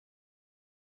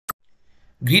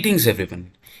Greetings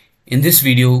everyone. In this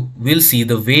video, we'll see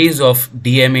the ways of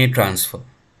D.M.A transfer.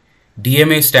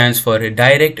 D.M.A stands for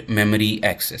Direct Memory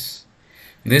Access.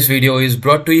 This video is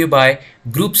brought to you by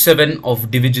Group 7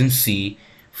 of Division C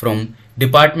from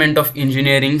Department of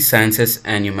Engineering, Sciences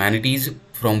and Humanities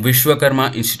from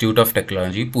Vishwakarma Institute of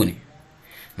Technology, Pune.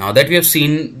 Now that we have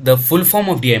seen the full form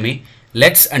of D.M.A,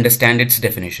 let's understand its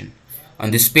definition. On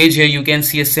this page here, you can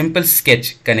see a simple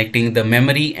sketch connecting the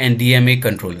memory and D.M.A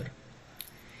controller.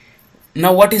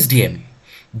 Now what is D.M.A?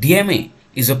 D.M.A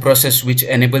is a process which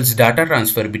enables data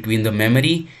transfer between the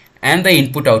memory and the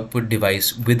input-output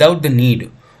device without the need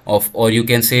of, or you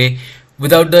can say,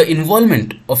 without the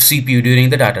involvement of CPU during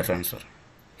the data transfer.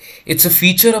 It's a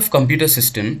feature of computer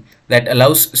system that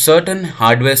allows certain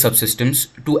hardware subsystems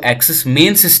to access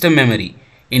main system memory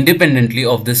independently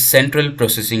of the central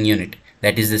processing unit,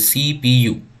 that is the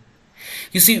CPU.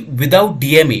 You see, without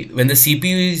D.M.A, when the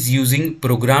CPU is using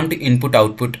programmed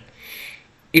input-output,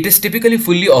 it is typically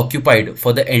fully occupied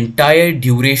for the entire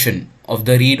duration of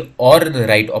the read or the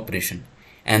write operation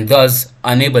and thus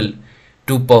unable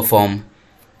to perform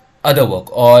other work,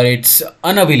 or it's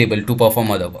unavailable to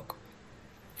perform other work.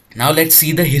 Now let's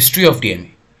see the history of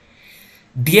D.M.A.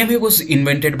 D.M.A was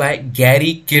invented by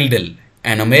Gary Kildall,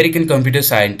 an American computer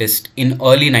scientist in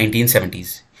early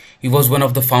 1970s. He was one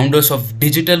of the founders of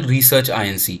Digital Research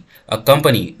Inc., a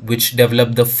company which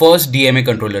developed the first D.M.A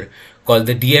controller called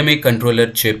the D.M.A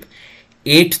controller chip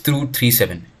 8 through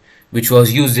 37, which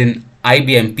was used in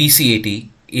IBM PC-80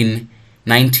 in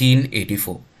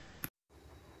 1984.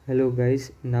 Hello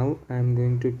guys, now I am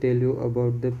going to tell you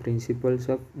about the principles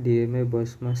of D.M.A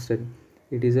bus master.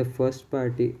 It is a first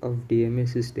party of D.M.A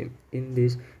system. In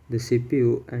this, the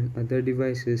CPU and other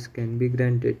devices can be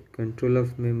granted control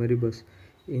of memory bus.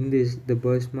 In this, the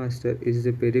bus master is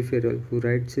the peripheral who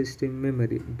writes system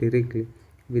memory directly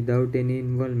without any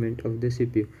involvement of the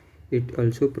CPU. It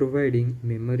also providing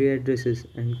memory addresses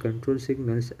and control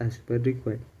signals as per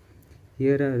required.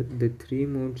 Here are the three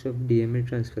modes of D.M.A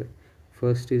transfer.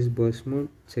 First is burst mode,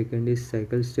 second is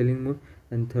cycle stealing mode,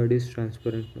 and third is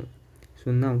transparent mode.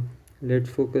 So now let's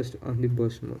focus on the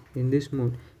burst mode. In this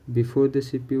mode, before the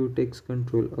CPU takes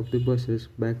control of the buses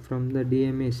back from the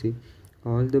D.M.A.C,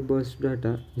 all the bus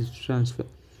data is transferred.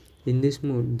 In this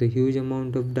mode, the huge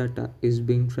amount of data is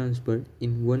being transferred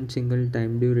in one single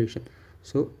time duration.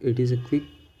 So it is a quick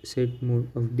set mode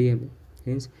of D.M.A.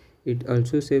 Hence, it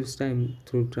also saves time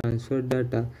through transfer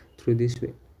data through this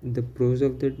way. The pros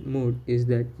of the mode is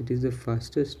that it is the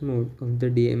fastest mode of the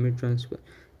D.M.A transfer,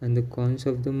 and the cons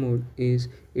of the mode is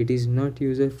it is not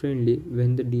user friendly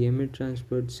when the D.M.A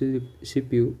transferred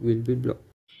CPU will be blocked.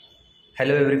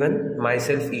 Hello everyone,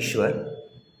 myself Ishwar.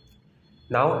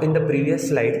 Now in the previous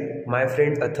slide, my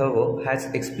friend Atharva has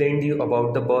explained you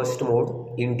about the burst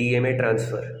mode in D.M.A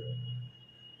transfer.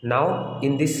 Now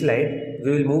in this slide,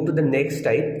 we will move to the next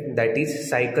type, that is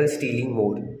cycle stealing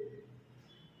mode.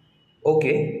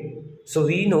 Okay, so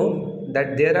we know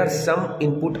that there are some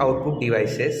input-output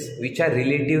devices which are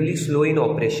relatively slow in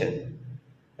operation,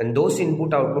 and those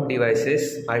input-output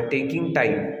devices are taking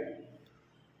time,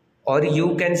 or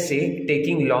you can say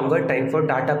taking longer time for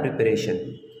data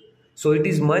preparation. So it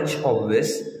is much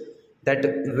obvious that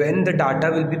when the data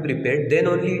will be prepared, then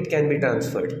only it can be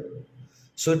transferred.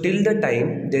 So till the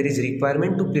time there is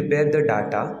requirement to prepare the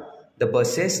data, the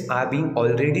buses are being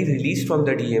already released from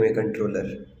the D.M.A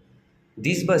controller.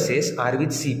 These buses are with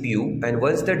CPU, and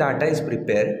once the data is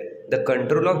prepared, the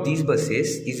control of these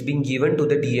buses is being given to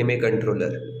the D.M.A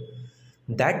controller.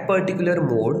 That particular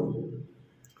mode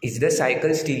is the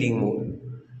cycle stealing mode.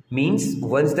 Means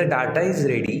once the data is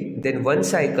ready, then one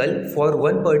cycle for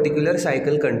one particular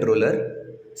cycle controller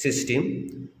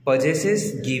system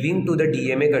possesses giving to the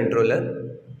D.M.A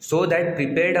controller so that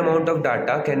prepared amount of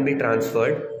data can be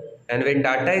transferred, and when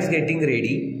data is getting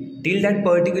ready, till that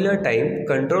particular time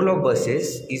control of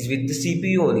buses is with the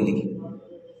CPU only.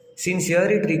 Since here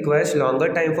it requires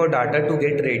longer time for data to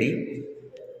get ready,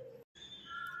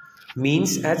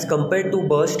 means as compared to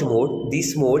burst mode,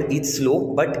 this mode is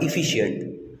slow but efficient.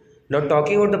 Now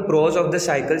talking about the pros of the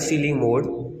cycle stealing mode,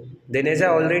 then as I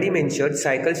already mentioned,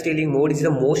 cycle stealing mode is the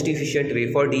most efficient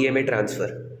way for D.M.A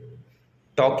transfer.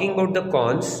 Talking about the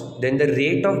cons, then the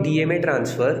rate of D.M.A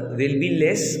transfer will be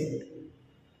less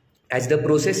as the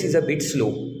process is a bit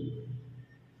slow.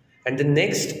 And the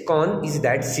next con is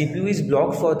that CPU is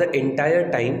blocked for the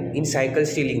entire time in cycle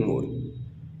stealing mode.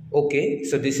 Okay,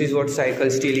 so this is what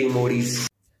cycle stealing mode is.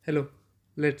 Hello,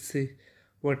 let's see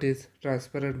what is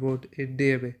transparent mode in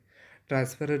D.M.A.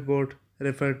 Transparent mode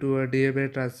refers to a D.M.A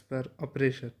transfer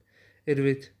operation in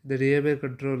which the D.M.A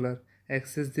controller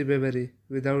access the memory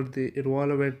without the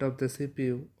involvement of the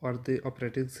CPU or the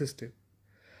operating system.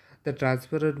 The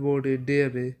transparent mode in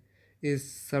D.M.A is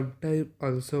sometimes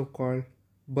also called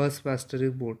bus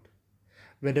mastering mode.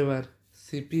 Whenever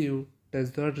CPU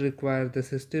does not require the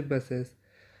system buses,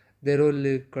 their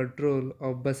only control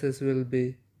of buses will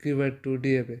be given to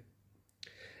D.M.A.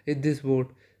 In this mode,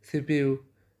 CPU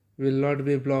will not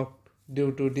be blocked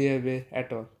due to D.M.A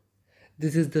at all.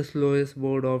 This is the slowest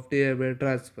mode of D.M.A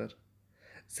transfer.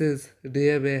 Since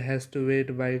D.M.A has to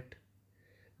wait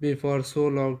be for so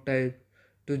long time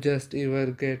to just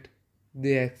even get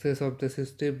the access of the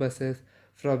system buses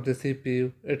from the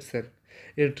CPU itself.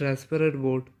 In transparent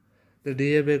mode, the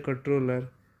D.M.A controller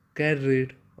can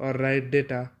read or write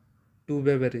data to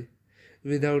memory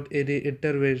without any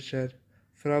intervention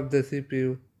from the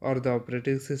CPU or the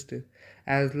operating system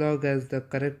as long as the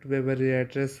correct memory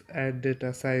address and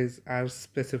data size are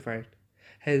specified.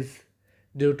 Hence,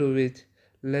 due to which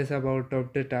less amount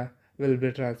of data will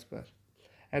be transferred.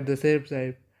 At the same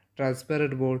time,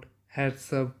 transparent mode has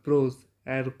some pros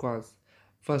and cons.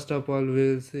 First of all,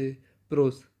 we will see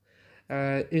pros.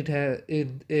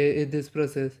 In this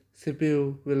process,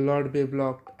 CPU will not be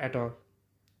blocked at all.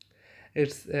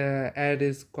 Its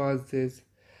cause is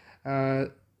uh,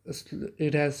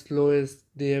 it has slowest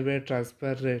D.M.A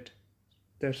transfer rate.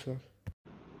 That's all.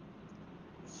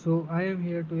 So I am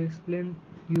here to explain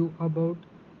you about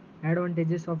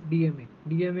advantages of D.M.A.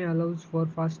 D.M.A allows for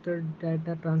faster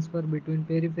data transfer between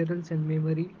peripherals and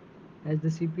memory as the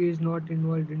CPU is not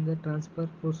involved in the transfer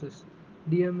process.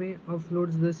 D.M.A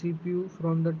offloads the CPU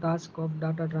from the task of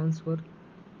data transfer,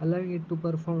 allowing it to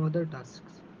perform other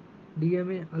tasks.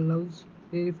 D.M.A allows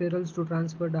peripherals to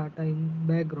transfer data in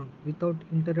background without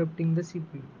interrupting the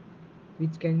CPU,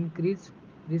 which can increase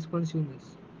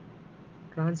responsiveness.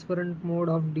 Transparent mode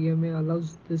of D.M.A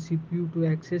allows the CPU to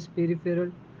access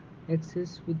peripheral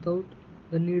access without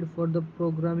the need for the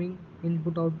programming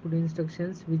input-output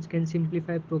instructions, which can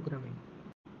simplify programming.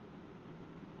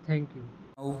 Thank you.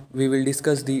 Now we will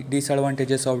discuss the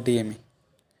disadvantages of DMA.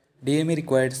 DMA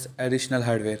requires additional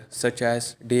hardware such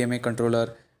as DMA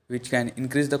controller which can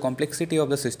increase the complexity of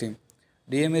the system.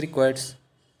 DMA requires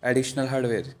additional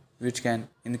hardware which can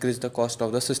increase the cost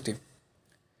of the system.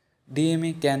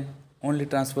 DMA can only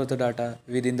transfer the data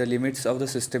within the limits of the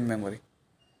system memory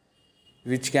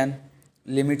which can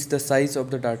limits the size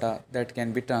of the data that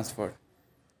can be transferred.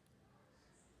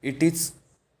 It is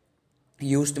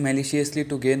used maliciously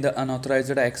to gain the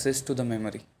unauthorized access to the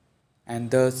memory and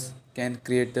thus can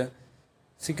create the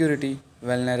security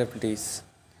vulnerabilities.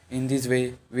 In this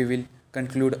way, we will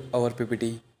conclude our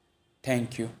PPT.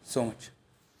 Thank you so much.